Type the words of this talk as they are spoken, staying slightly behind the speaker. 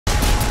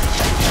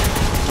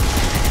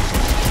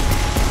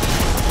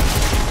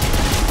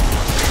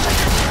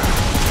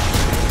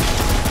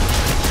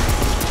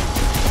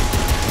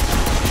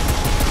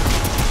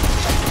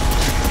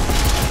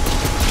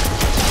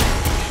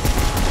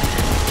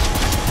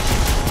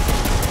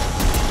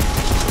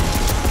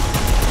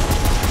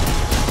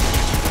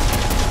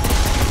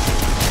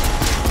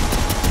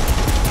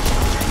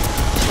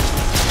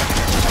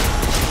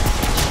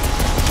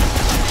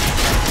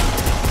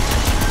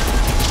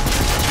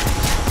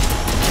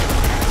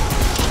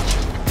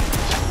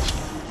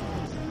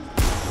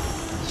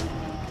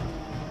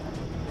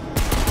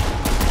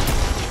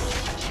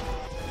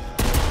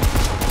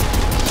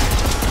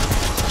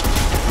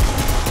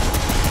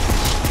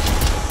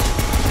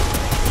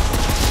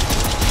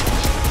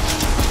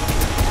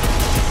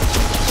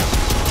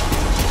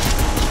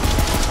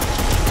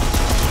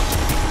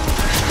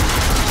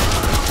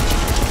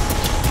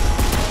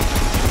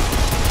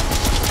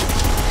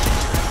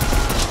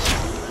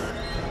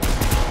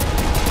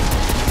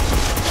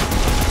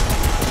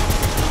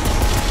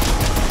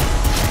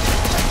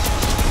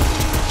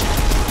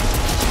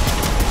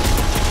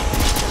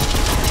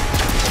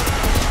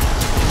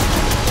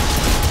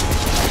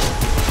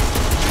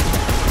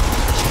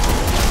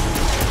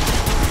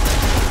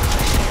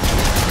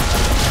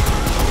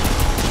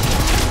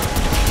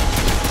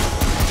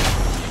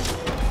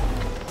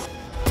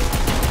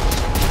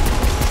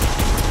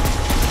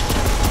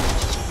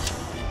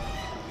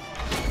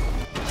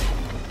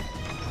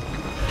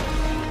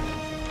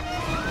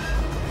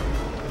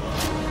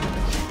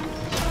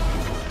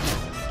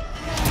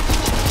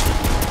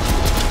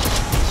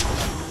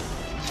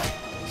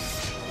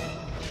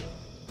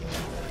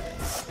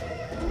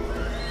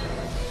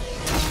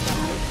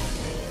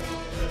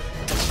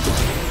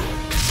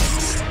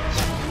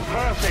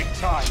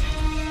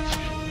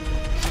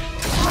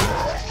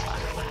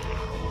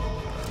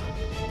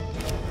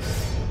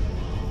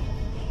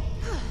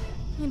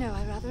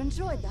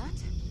enjoyed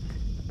that?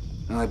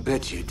 I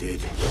bet you did.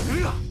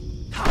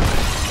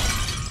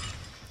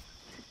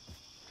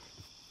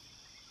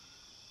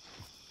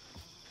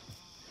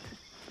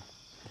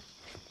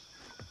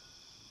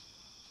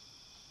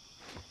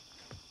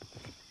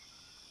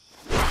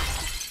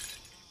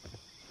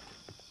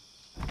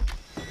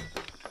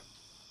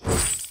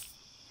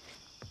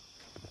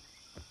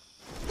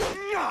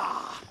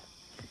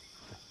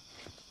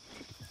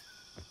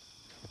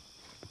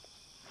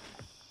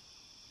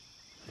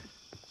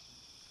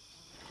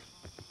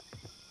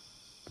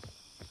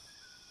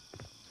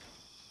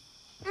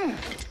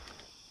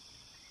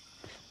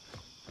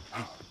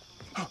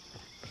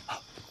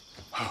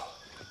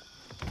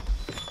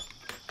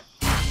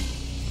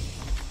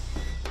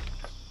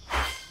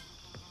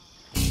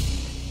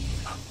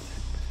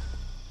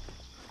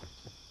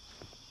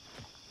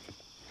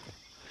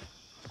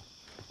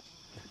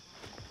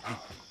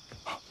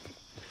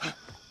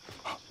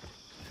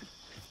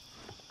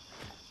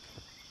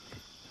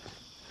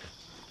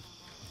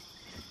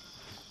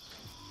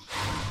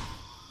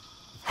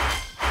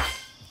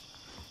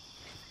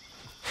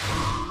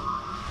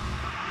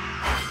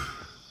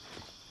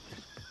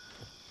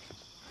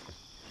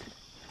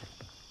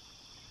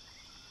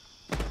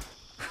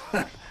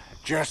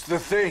 Just the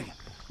thing.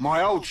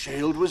 My old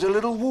shield was a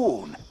little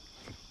worn.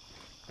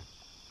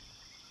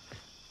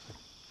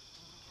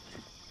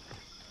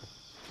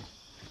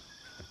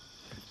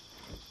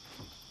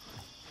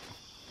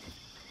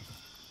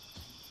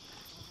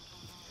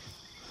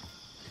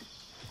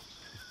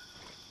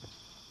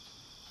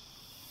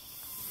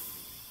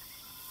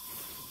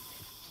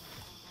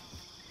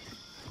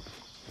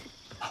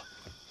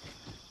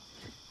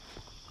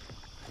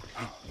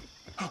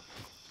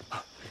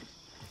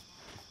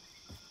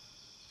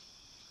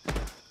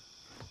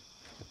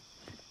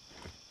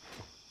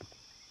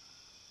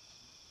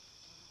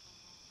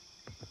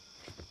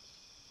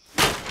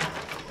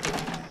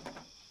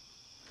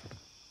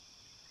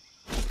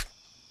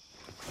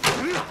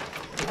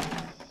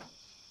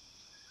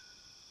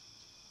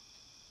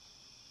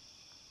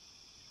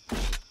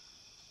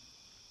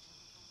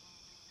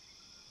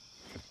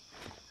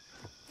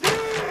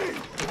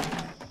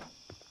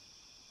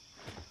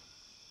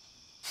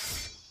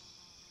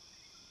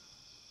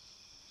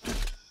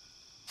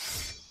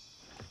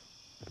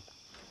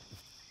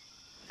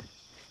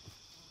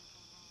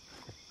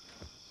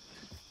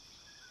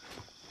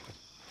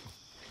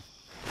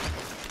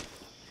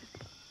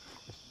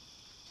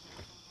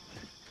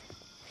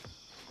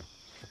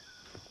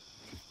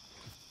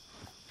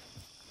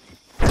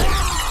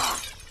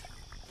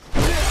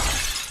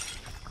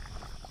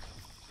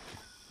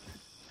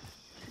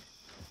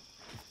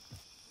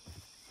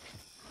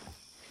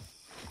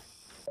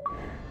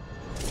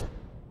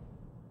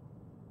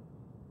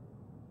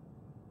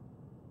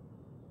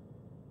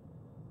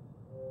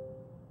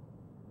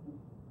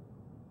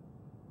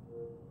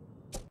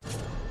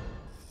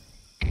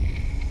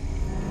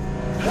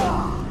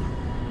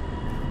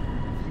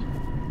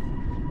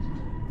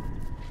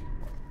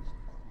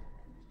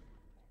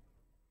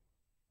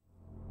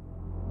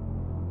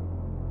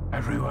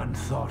 Everyone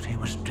thought he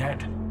was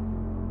dead.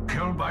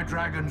 Killed by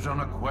dragons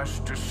on a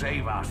quest to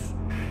save us.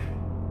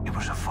 He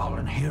was a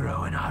fallen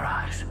hero in our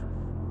eyes.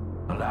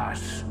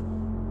 Alas,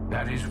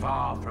 that is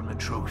far from the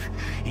truth.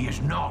 He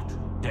is not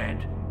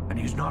dead, and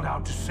he is not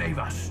out to save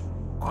us.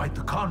 Quite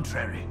the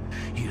contrary.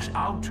 He is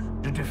out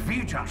to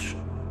defeat us,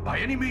 by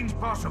any means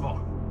possible.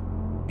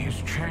 He has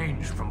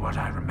changed from what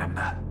I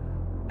remember.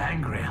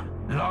 Angrier,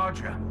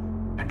 larger,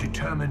 and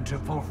determined to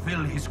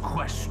fulfill his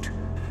quest.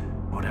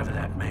 Whatever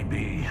that may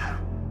be.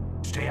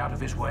 Stay out of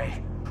his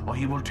way, or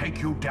he will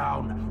take you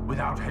down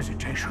without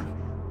hesitation.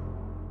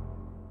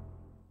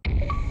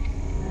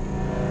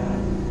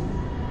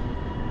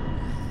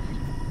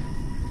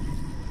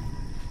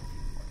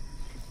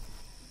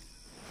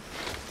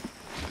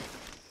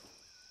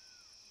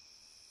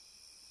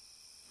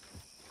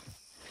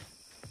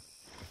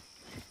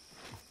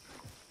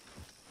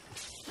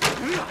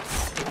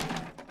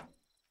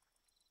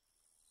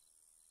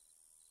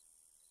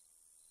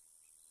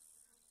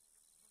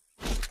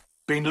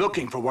 Been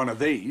looking for one of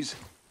these.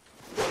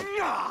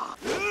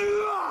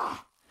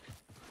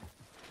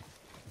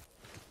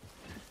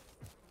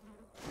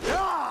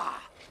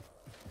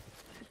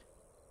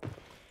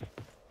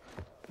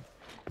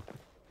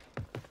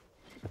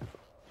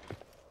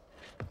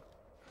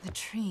 The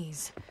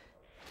trees.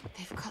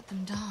 They've cut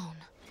them down.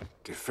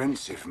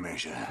 Defensive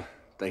measure.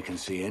 They can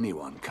see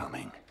anyone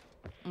coming.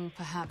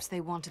 Perhaps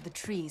they wanted the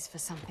trees for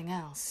something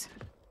else.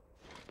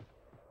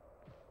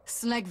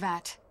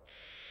 Slegvat.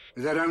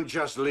 They don't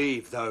just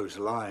leave those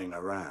lying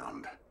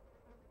around.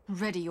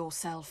 Ready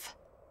yourself.